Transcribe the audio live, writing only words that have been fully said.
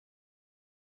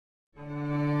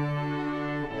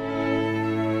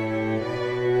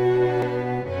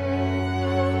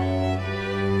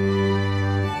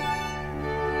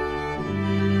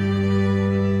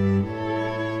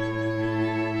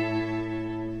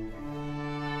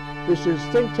This is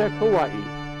ThinkTech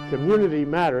Hawaii. Community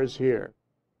matters here.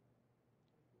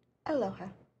 Aloha.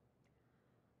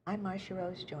 I'm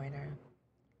Marsha Joyner,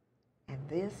 and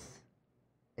this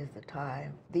is the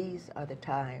time. These are the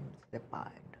times that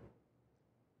bind.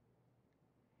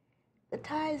 The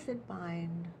ties that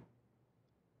bind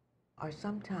are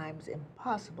sometimes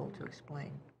impossible to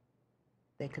explain.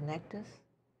 They connect us,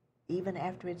 even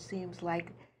after it seems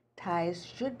like ties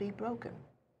should be broken.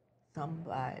 Some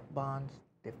bonds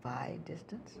defy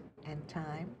distance and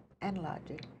time and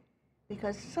logic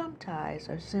because some ties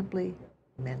are simply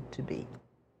meant to be.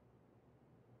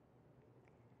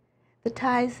 The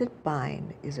Ties That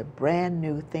Bind is a brand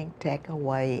new ThinkTech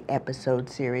Hawaii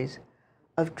episode series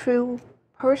of true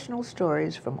personal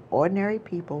stories from ordinary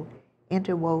people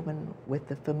interwoven with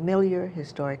the familiar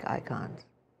historic icons.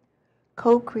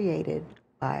 Co-created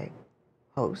by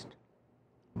host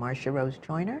Marsha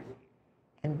Joyner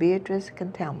and Beatriz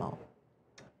Cantalmo.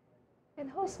 And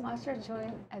host Marsha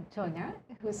Joyner,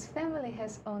 whose family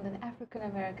has owned an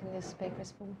African-American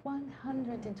newspapers for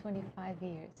 125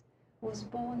 years, was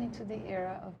born into the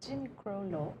era of Jim Crow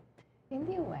law in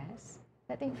the U.S.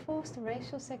 that enforced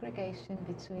racial segregation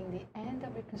between the end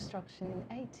of Reconstruction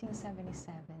in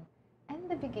 1877 and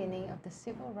the beginning of the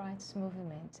Civil Rights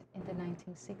Movement in the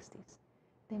 1960s.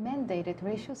 They mandated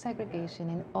racial segregation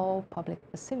in all public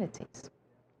facilities.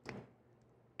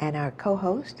 And our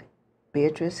co-host,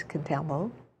 Beatriz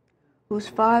Cantalmo, whose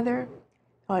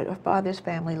father's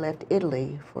family left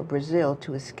Italy for Brazil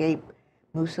to escape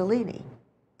Mussolini,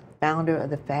 founder of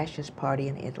the fascist party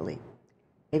in Italy,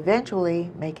 eventually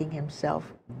making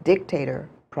himself dictator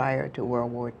prior to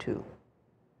World War II.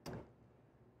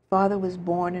 Father was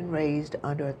born and raised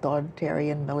under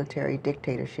authoritarian military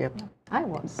dictatorship. I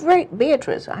was. Great,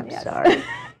 Beatriz, I'm Yes. sorry.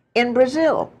 In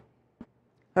Brazil.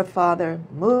 Her father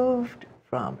moved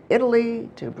from Italy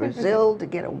to Brazil to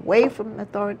get away from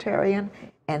authoritarian,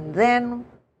 and then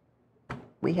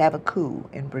we have a coup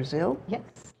in Brazil.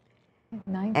 Yes. And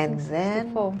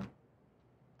 1964. then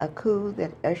a coup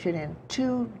that ushered in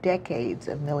 2 decades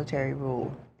of military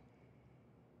rule.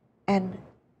 And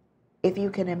if you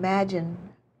can imagine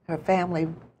her family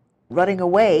running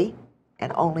away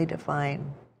and only to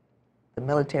find the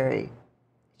military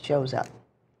shows up.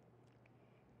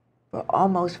 For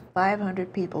almost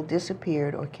 500 people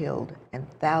disappeared or killed, and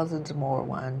thousands more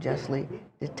were unjustly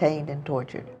detained and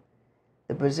tortured.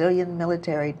 The Brazilian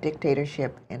military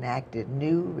dictatorship enacted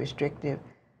new restrictive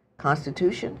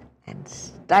constitution and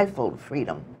stifled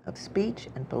freedom of speech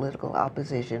and political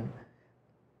opposition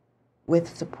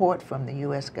with support from the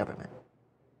U.S. government.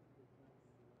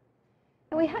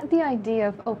 And we had the idea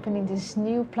of opening this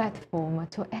new platform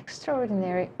to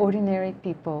ordinary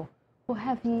people who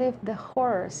have lived the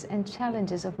horrors and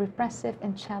challenges of repressive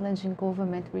and challenging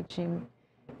government regime,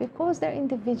 because their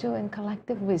individual and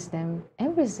collective wisdom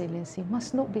and resiliency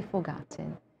must not be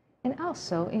forgotten, and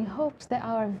also in hopes that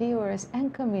our viewers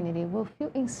and community will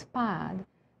feel inspired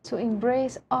to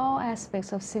embrace all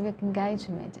aspects of civic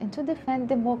engagement and to defend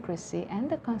democracy and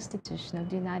the Constitution of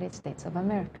the United States of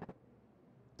America.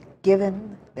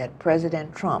 Given that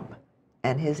President Trump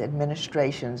and his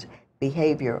administration's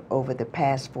behavior over the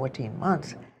past 14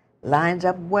 months lines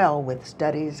up well with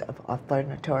studies of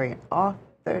authoritarian.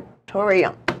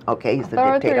 Okay, he's the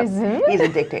dictator. He's a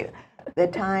dictator. The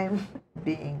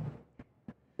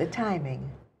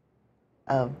timing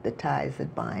of the ties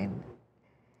that bind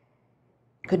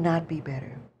could not be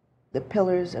better. The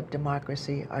pillars of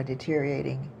democracy are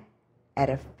deteriorating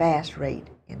at a fast rate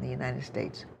in the United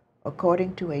States,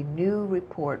 according to a new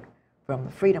report from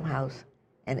Freedom House,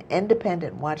 an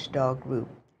independent watchdog group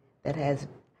that has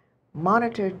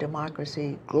monitored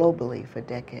democracy globally for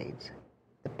decades.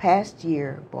 The past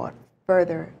year brought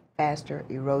further, faster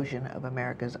erosion of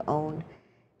America's own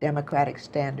democratic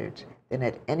standards than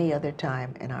at any other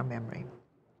time in our memory.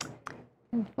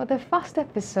 And for the first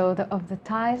episode of The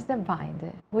Ties That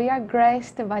Bind, we are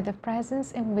graced by the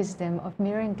presence and wisdom of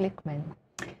Miriam Glickman.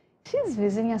 She's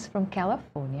visiting us from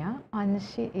California, and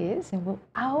she is and will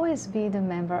always be the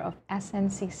member of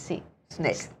SNCC.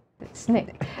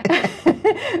 SNCC,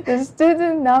 the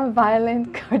Student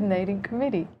Nonviolent Coordinating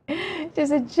Committee.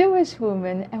 She's a Jewish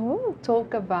woman, and we will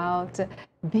talk about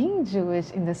being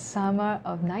Jewish in the summer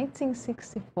of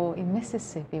 1964 in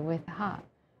Mississippi with her.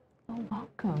 Oh,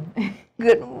 welcome.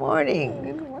 Good morning.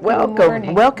 Good morning. Welcome. Good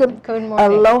morning. Welcome. Good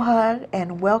morning. Aloha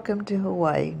and welcome to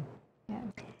Hawaii. Yeah.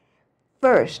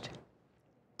 First,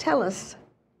 tell us,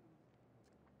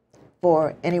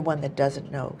 for anyone that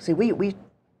doesn't know, see, we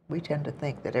tend to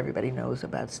think that everybody knows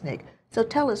about SNCC. So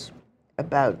tell us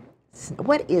about,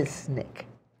 what is SNCC,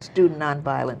 Student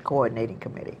Nonviolent Coordinating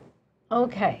Committee?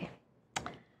 Okay.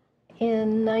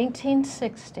 In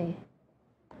 1960,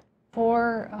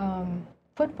 four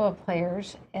football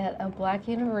players at a black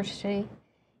university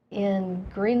in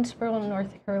Greensboro,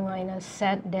 North Carolina,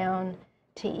 sat down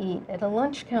to eat at a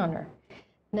lunch counter.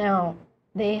 Now,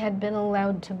 they had been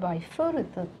allowed to buy food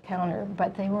at the counter,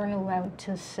 but they weren't allowed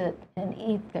to sit and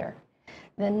eat there.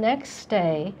 The next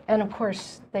day, and of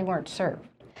course, they weren't served.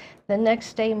 The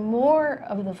next day, more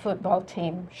of the football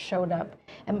team showed up,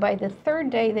 and by the third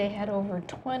day, they had over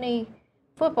 20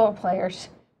 football players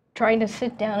trying to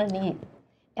sit down and eat.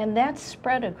 And that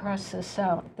spread across the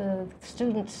South. The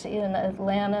students in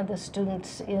Atlanta, the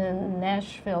students in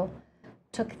Nashville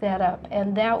took that up.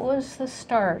 And that was the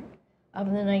start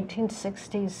of the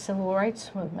 1960s civil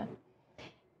rights movement.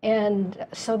 And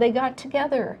so they got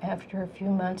together after a few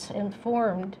months and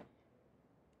formed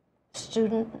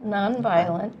Student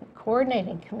Nonviolent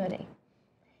Coordinating Committee.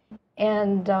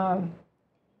 And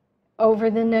over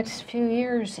the next few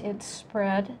years, it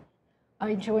spread.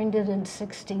 I joined it in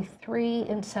 '63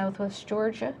 in Southwest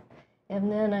Georgia, and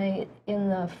then in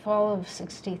the fall of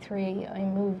 '63, I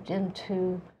moved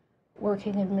into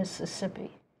working in Mississippi,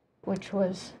 which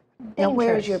was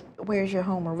dangerous. Now, where's your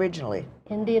home originally?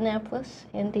 Indianapolis,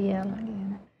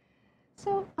 Indiana.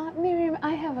 So, Miriam,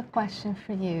 I have a question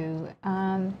for you.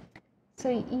 So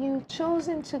you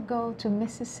chosen to go to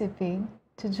Mississippi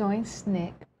to join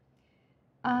SNCC.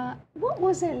 What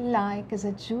was it like as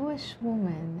a Jewish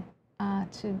woman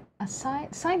to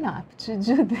sign up to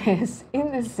do this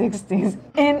in the 60s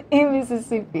and in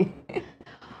Mississippi?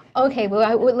 Okay,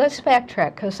 well, let's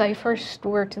backtrack, because I first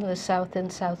worked in the South in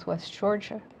Southwest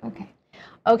Georgia. Okay.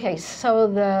 Okay, so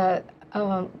the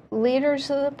leaders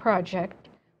of the project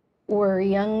were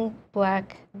young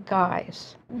black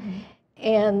guys. Mm-hmm.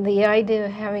 And the idea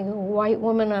of having a white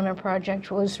woman on a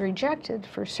project was rejected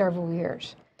for several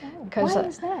years. Oh, why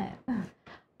is that?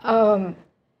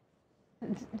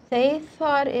 They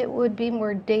thought it would be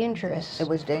more dangerous,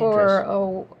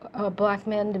 for a black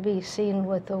man to be seen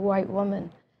with a white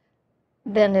woman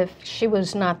than if she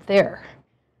was not there.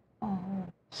 Oh.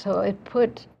 So it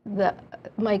put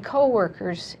my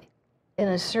coworkers in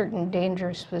a certain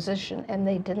dangerous position, and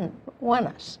they didn't want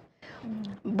us.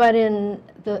 Mm. But in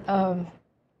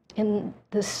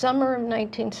the summer of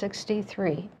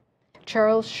 1963,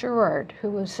 Charles Sherrard, who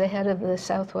was the head of the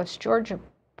Southwest Georgia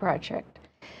Project,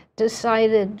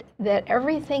 decided that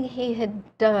everything he had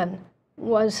done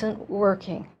wasn't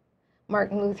working.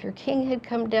 Martin Luther King had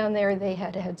come down there. They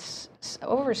had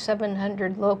over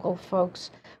 700 local folks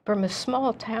from a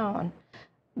small town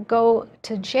go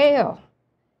to jail.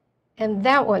 And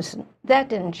that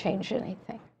didn't change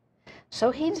anything. So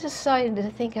he decided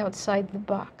to think outside the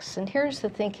box. And here's the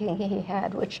thinking he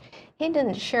had, which he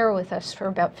didn't share with us for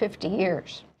about 50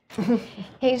 years.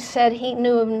 He said he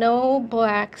knew of no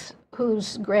blacks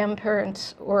whose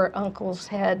grandparents or uncles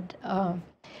had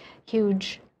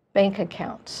huge bank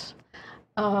accounts.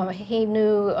 He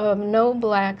knew of no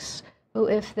blacks who,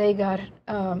 if they got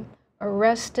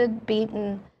arrested,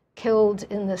 beaten, killed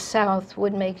in the South,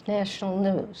 would make national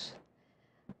news.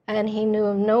 And he knew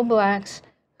of no blacks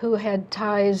who had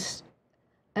ties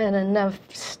and enough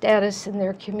status in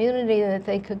their community that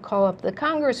they could call up the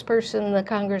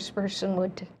congressperson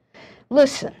would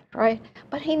listen, right?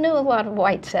 But he knew a lot of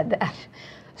whites said that.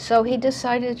 So he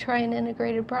decided to try an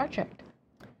integrated project.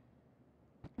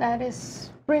 That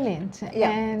is brilliant, yeah.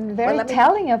 And very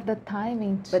telling of the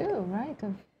timing too, right?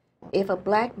 If a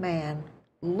black man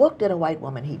looked at a white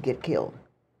woman, he'd get killed.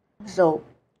 So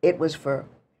it was for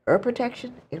her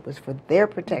protection, it was for their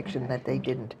protection that they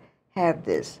didn't have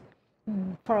this.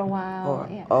 For a while,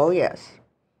 yes. Oh, yes.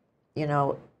 You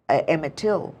know, Emmett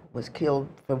Till was killed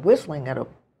for whistling at a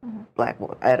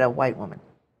white woman.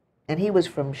 And he was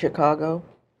from Chicago,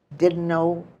 didn't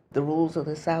know the rules of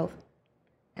the South,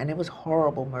 and it was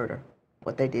horrible murder,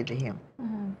 what they did to him.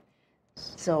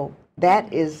 So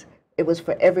it was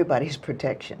for everybody's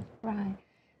protection. Right.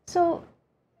 So,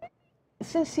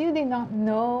 since you did not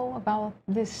know about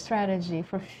this strategy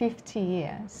for 50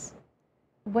 years,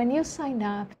 when you signed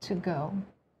up to go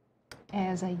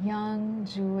as a young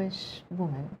Jewish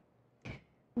woman,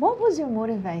 what was your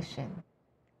motivation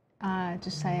to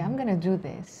say, I'm going to do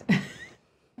this?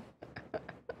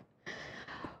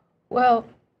 Well,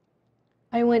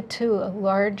 I went to a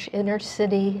large inner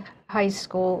city high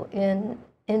school in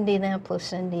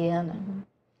Indianapolis, Indiana,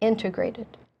 integrated.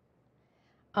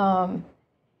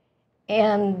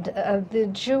 And the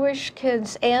Jewish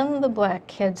kids and the black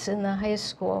kids in the high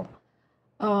school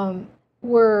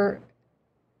were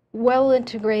well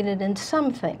integrated in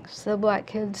some things. The black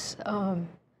kids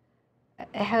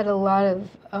had a lot of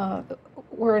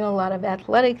were in a lot of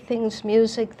athletic things,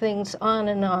 music things, on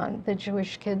and on. The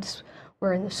Jewish kids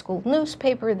were in the school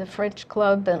newspaper, the French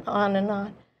club, and on and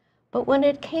on. But when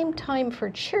it came time for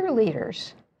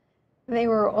cheerleaders, they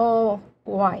were all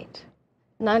white,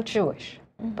 not Jewish,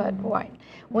 but white.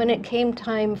 When it came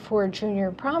time for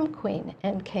junior prom queen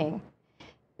and king,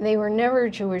 they were never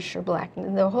Jewish or black.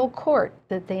 The whole court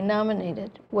that they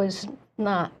nominated was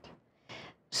not.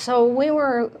 So we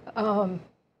were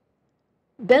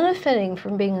benefiting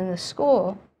from being in the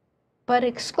school, but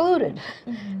excluded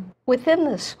within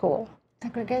the school.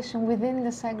 Segregation within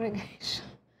the segregation.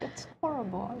 That's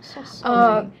horrible. I'm so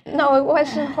sorry. No, it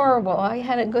wasn't horrible. I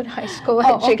had a good high school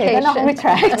education. Okay, then I'll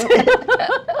retract.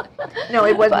 No,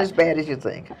 it wasn't as bad as you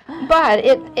think. But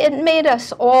it made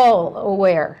us all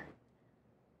aware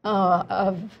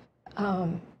of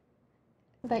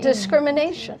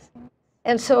discrimination.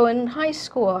 And so in high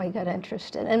school, I got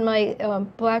interested. And my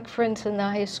black friends in the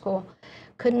high school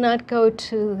could not go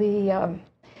to the,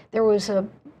 there was a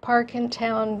park in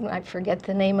town, I forget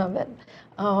the name of it,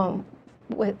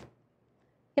 with,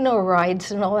 you know,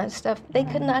 rides and all that stuff. They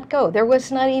could not go. There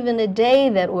was not even a day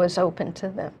that was open to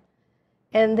them.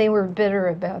 And they were bitter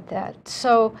about that.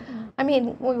 So, I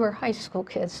mean, we were high school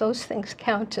kids. Those things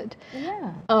counted.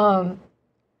 Yeah.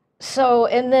 So,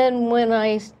 and then when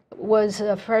I was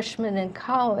a freshman in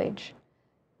college,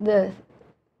 the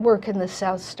work in the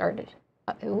South started.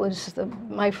 It was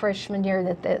my freshman year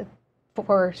that the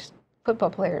 4 football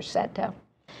players sat down.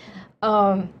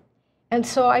 And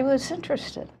so I was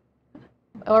interested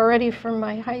already from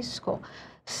my high school.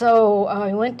 So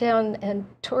I went down and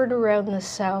toured around the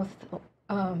South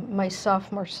my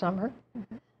sophomore summer.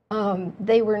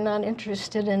 They were not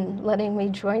interested in letting me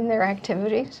join their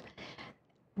activities,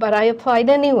 but I applied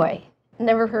anyway,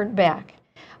 never heard back.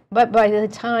 But by the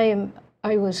time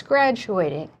I was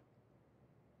graduating,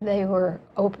 they were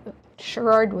open.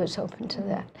 Sherrard was open to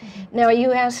that. Now,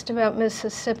 you asked about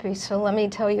Mississippi, so let me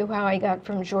tell you how I got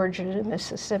from Georgia to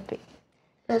Mississippi.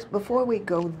 Yes, before we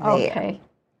go there, Okay.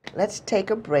 let's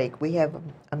take a break. We have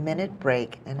a minute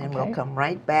break, and then we'll come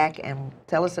right back and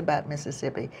tell us about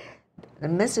Mississippi. The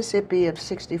Mississippi of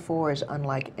 '64 is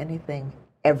unlike anything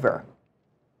ever.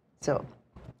 So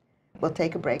we'll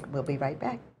take a break. We'll be right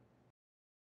back.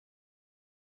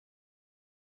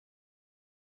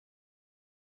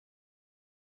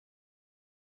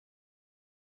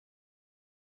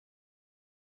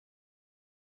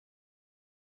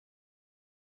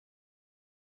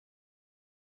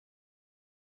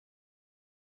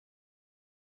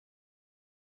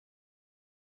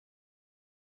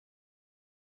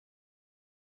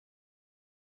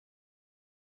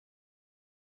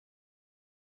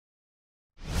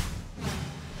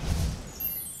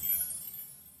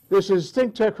 This is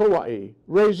ThinkTech Hawaii,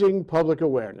 raising public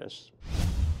awareness.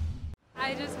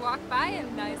 I just walked by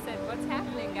and I said, "What's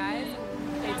happening, guys?"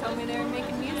 And they told me they were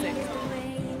making music.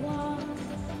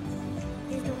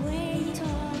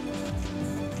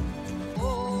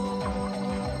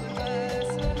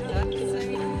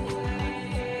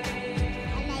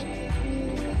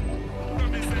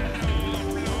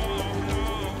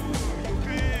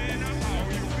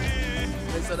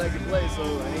 They said I could play, so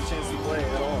any chance to play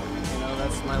at all. You know,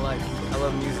 that's my life. I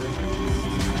love music.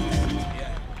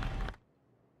 Yeah.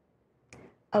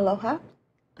 Aloha,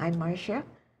 I'm Marsha,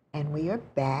 and we are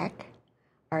back.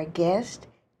 Our guest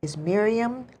is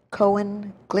Miriam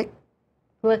Glickman,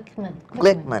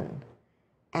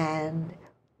 and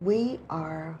we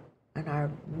are on our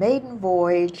maiden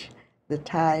voyage, The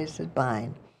Ties That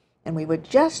Bind. And we were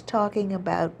just talking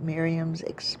about Miriam's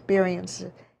experience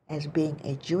as being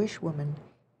a Jewish woman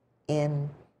in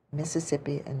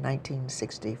Mississippi in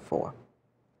 1964.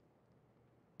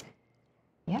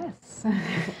 Yes.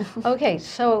 Okay,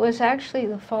 so it was actually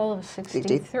the fall of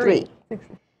 '63.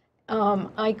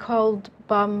 I called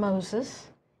Bob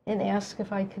Moses and asked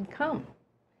if I could come.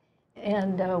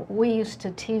 And we used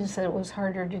to tease that it was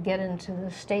harder to get into the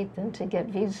state than to get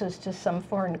visas to some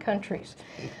foreign countries.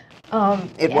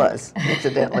 It was,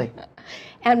 incidentally.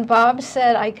 And Bob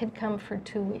said I could come for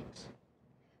 2 weeks.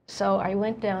 So I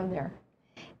went down there.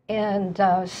 And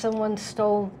someone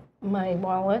stole my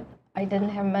wallet. I didn't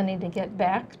have money to get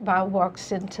back. Bob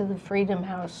walks into the Freedom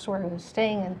House where I was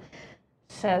staying and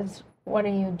says, "What are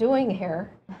you doing here?"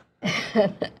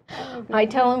 I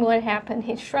tell him what happened.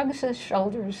 He shrugs his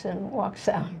shoulders and walks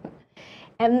out.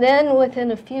 And then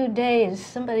within a few days,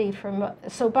 somebody from,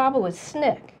 so Bob was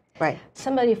SNCC. Right.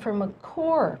 Somebody from a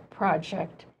core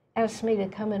project asked me to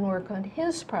come and work on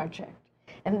his project.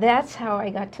 And that's how I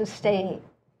got to stay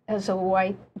as a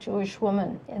white Jewish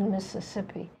woman in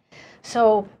Mississippi.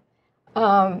 So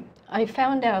I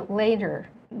found out later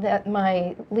that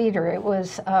my leader, it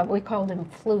was, we called him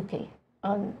Fluky,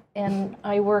 and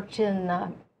I worked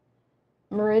in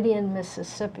Meridian,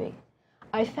 Mississippi.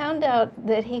 I found out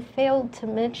that he failed to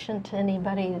mention to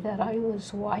anybody that I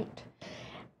was white.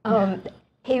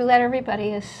 He let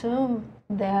everybody assume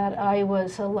that I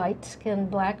was a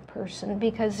light-skinned black person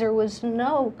because there was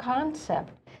no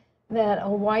concept that a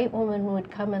white woman would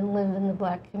come and live in the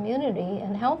black community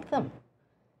and help them.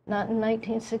 Not in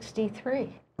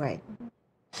 1963. Right.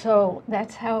 So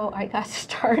that's how I got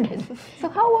started. So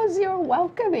how was your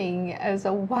welcoming as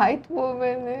a white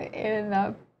woman in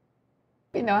a,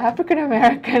 African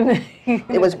American?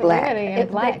 It was black.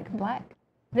 Black.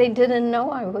 They didn't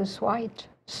know I was white.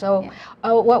 So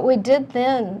what we did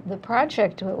then, the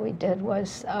project what we did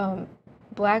was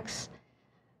blacks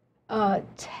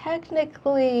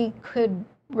technically could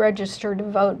register to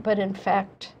vote, but in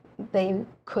fact they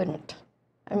couldn't.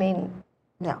 I mean,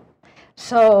 No.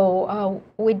 so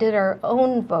we did our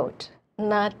own vote,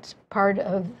 not part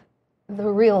of the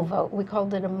real vote. We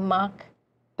called it a mock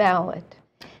ballot.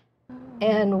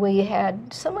 And we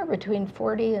had somewhere between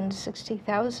 40 and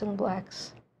 60,000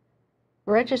 blacks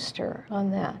register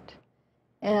on that.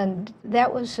 And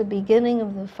that was the beginning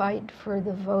of the fight for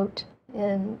the vote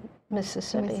in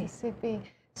Mississippi.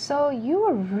 So you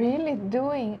were really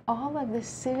doing all of the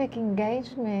civic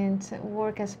engagement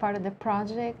work as part of the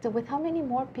project. With how many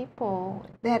more people?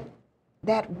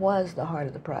 That was the heart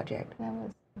of the project. That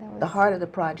was The heart of the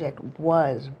project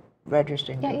was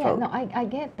registering to vote. No, I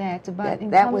get that, but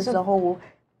that was the whole,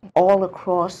 all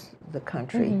across the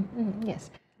country. Yes.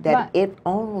 That if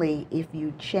only if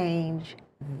you change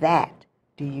that,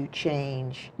 do you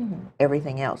change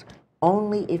everything else.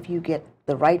 Only if you get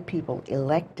the right people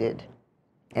elected,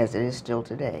 as it is still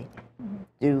today,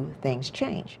 do things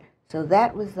change. So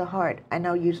that was the heart. I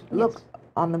know you look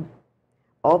on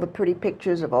all the pretty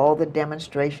pictures of all the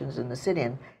demonstrations in the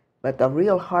sit-in, but the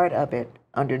real heart of it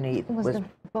underneath was the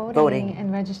voting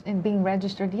and being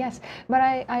registered, yes. But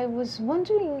I was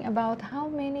wondering about how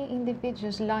many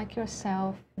individuals like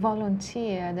yourself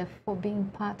volunteered for being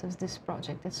part of this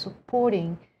project and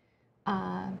supporting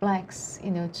blacks,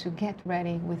 to get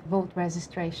ready with vote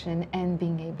registration and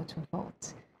being able to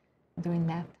vote during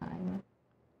that time.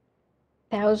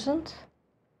 Thousands?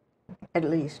 at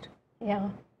least. Yeah.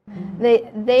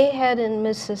 They had in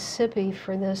Mississippi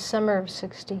for the summer of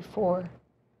 '64,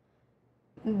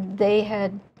 they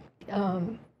had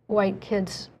white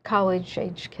kids,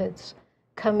 college-age kids,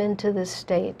 come into the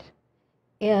state,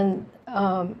 and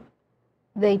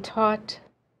they taught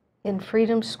in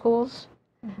freedom schools.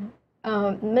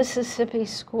 Mississippi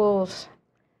schools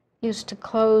used to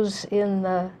close in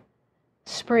the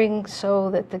spring so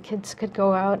that the kids could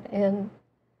go out and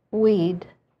weed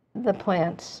the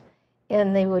plants,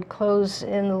 and they would close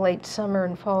in the late summer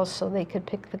and fall so they could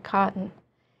pick the cotton.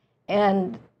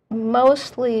 And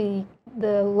mostly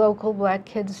the local black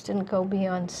kids didn't go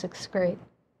beyond 6th grade.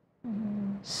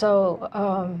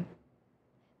 So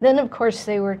then of course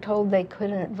they were told they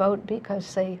couldn't vote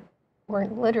because they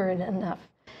weren't literate enough.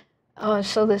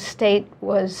 So the state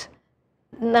was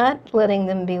not letting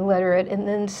them be literate and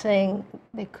then saying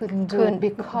they couldn't do it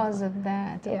because of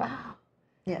that. Yeah. Wow.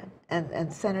 Yeah,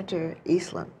 and Senator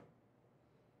Eastland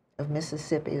of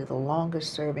Mississippi, the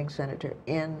longest serving senator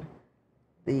in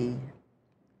the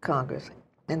Congress,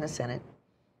 in the Senate,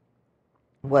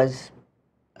 was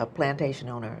a plantation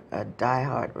owner, a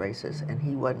diehard racist, and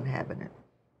he wasn't having it.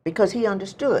 Because he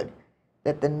understood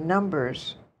that the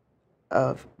numbers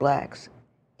of blacks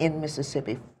in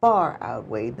Mississippi far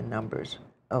outweighed the numbers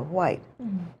of white.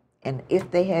 And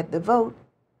if they had the vote,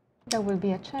 There will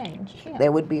be a change. Yeah.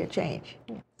 there would be a change.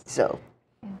 So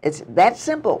it's that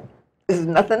simple. There's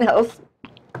nothing else.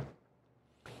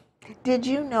 Did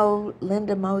you know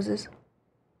Linda Moses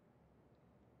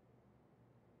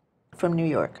from New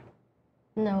York?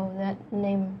 no, that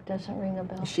name doesn't ring a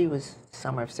bell. She was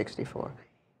summer of '64.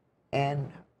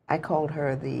 And I called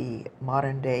her the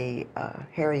modern day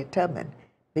Harriet Tubman,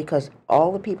 because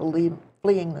all the people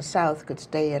fleeing the South could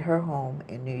stay at her home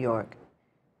in New York.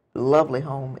 Lovely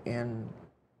home in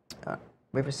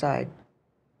Riverside.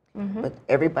 But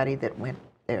everybody that went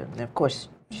there, and of course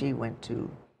she went to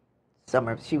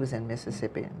she was in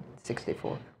Mississippi in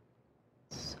 '64.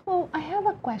 So I have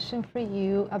a question for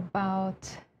you about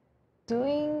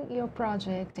doing your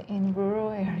project in rural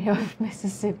area of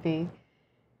Mississippi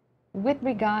with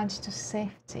regards to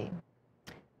safety.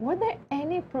 Were there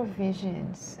any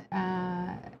provisions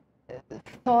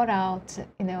thought out,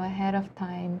 ahead of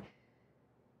time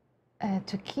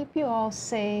to keep you all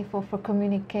safe, or for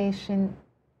communication,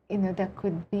 that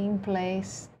could be in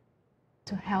place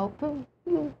to help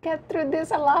you get through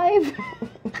this alive?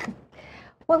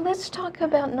 Well, let's talk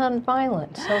about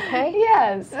nonviolence, okay?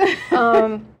 Yes.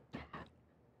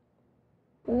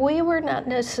 We were not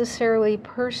necessarily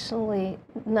personally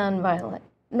nonviolent,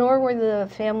 nor were the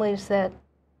families that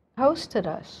hosted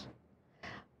us.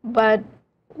 But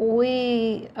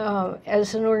we,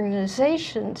 as an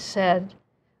organization, said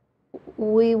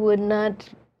we would not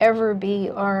ever be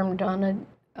armed on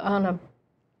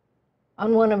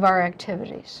one of our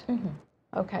activities.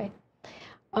 Okay.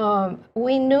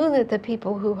 We knew that the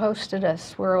people who hosted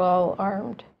us were all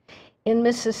armed. In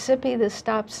Mississippi, the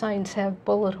stop signs have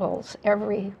bullet holes,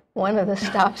 every one of the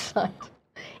stop signs,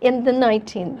 in the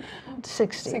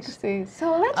 1960s.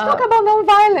 So let's talk about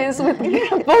nonviolence with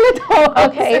bullet holes.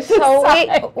 Okay, so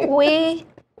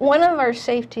one of our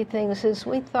safety things is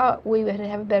we thought we would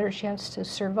have a better chance to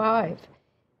survive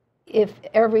if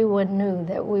everyone knew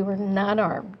that we were not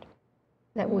armed,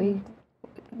 that we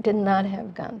did not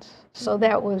have guns. So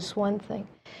that was one thing.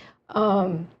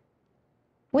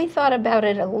 We thought about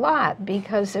it a lot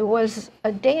because it was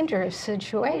a dangerous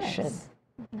situation.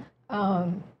 Yes.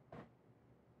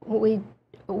 We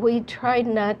tried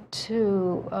not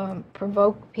to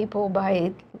provoke people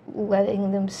by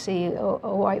letting them see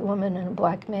a white woman and a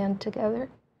black man together.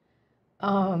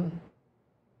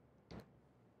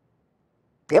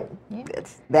 Yep,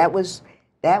 that was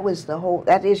the whole.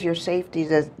 That is your safety,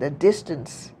 the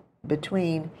distance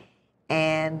between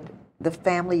and the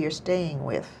family you're staying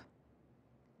with,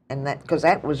 and that because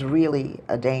that was really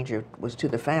a danger was to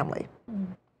the family.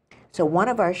 So one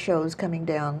of our shows coming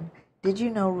down. Did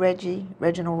you know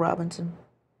Reginald Robinson?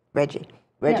 Reggie's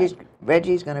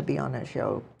going to be on that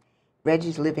show.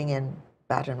 Reggie's living in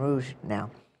Baton Rouge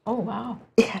now. Oh, wow.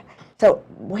 Yeah. So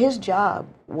his job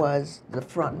was the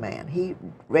front man.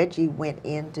 Reggie went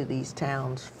into these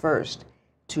towns first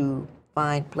to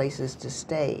find places to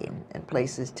stay and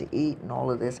places to eat and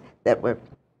all of this that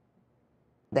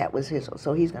was his.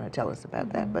 So he's going to tell us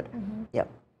about that. But yep.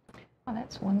 Oh,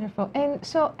 that's wonderful. And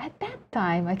so at that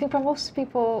time, I think for most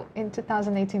people in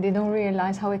 2018, they don't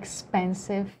realize how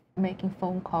expensive making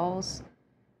phone calls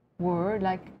were.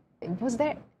 Like, was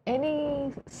there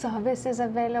any services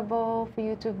available for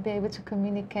you to be able to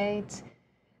communicate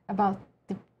about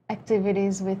the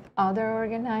activities with other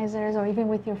organizers or even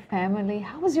with your family?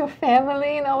 How was your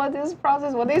family in all of this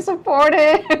process? Were they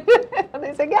supportive?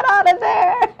 They said, get out of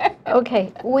there.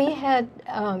 Okay, we had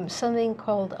something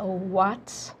called a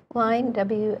WATS line,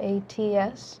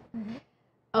 W-A-T-S.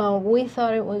 We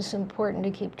thought it was important to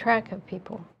keep track of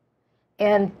people.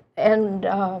 And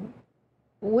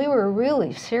we were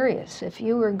really serious. If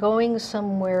you were going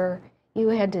somewhere, you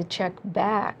had to check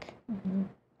back.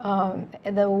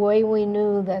 The way we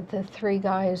knew that the three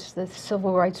guys, the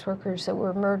civil rights workers that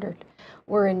were murdered,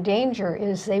 were in danger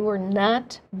is they were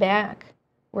not back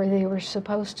where they were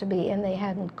supposed to be, and they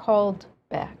hadn't called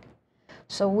back.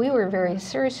 So we were very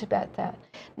serious about that.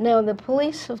 Now, the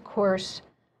police, of course,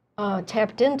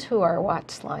 tapped into our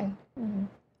WATS line.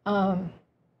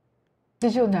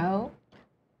 Did you know?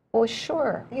 Well,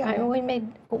 sure. Yeah. I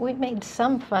mean, we made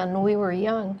some fun. We were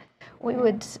young. We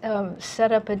would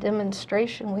set up a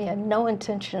demonstration we had no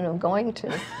intention of going to.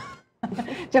 Did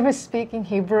you ever speak in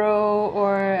Hebrew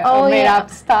or made up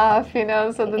stuff, you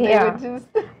know, so that they would just...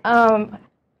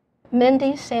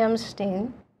 Mindy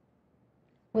Samstein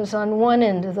was on one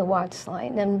end of the WATS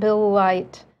line, and Bill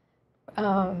Light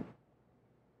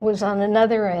was on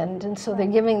another end, and so they're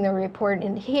giving the report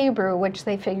in Hebrew, which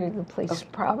they figured the police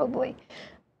probably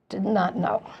did not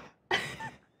know.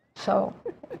 So,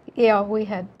 yeah, we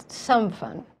had some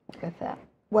fun with that.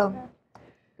 Well,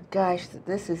 gosh,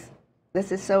 this is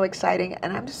so exciting,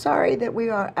 and I'm sorry that we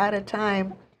are out of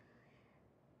time.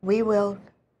 We will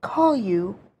call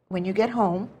you when you get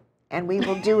home, and we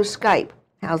will do a Skype.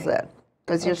 How's that?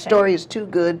 Because your story is too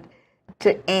good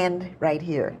to end right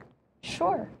here.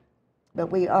 Sure. But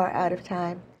we are out of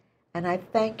time, and I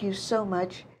thank you so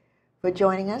much for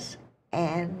joining us,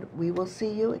 and we will see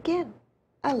you again.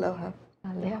 Aloha.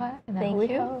 Aloha.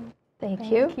 Thank you. Thank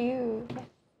you. Thank you.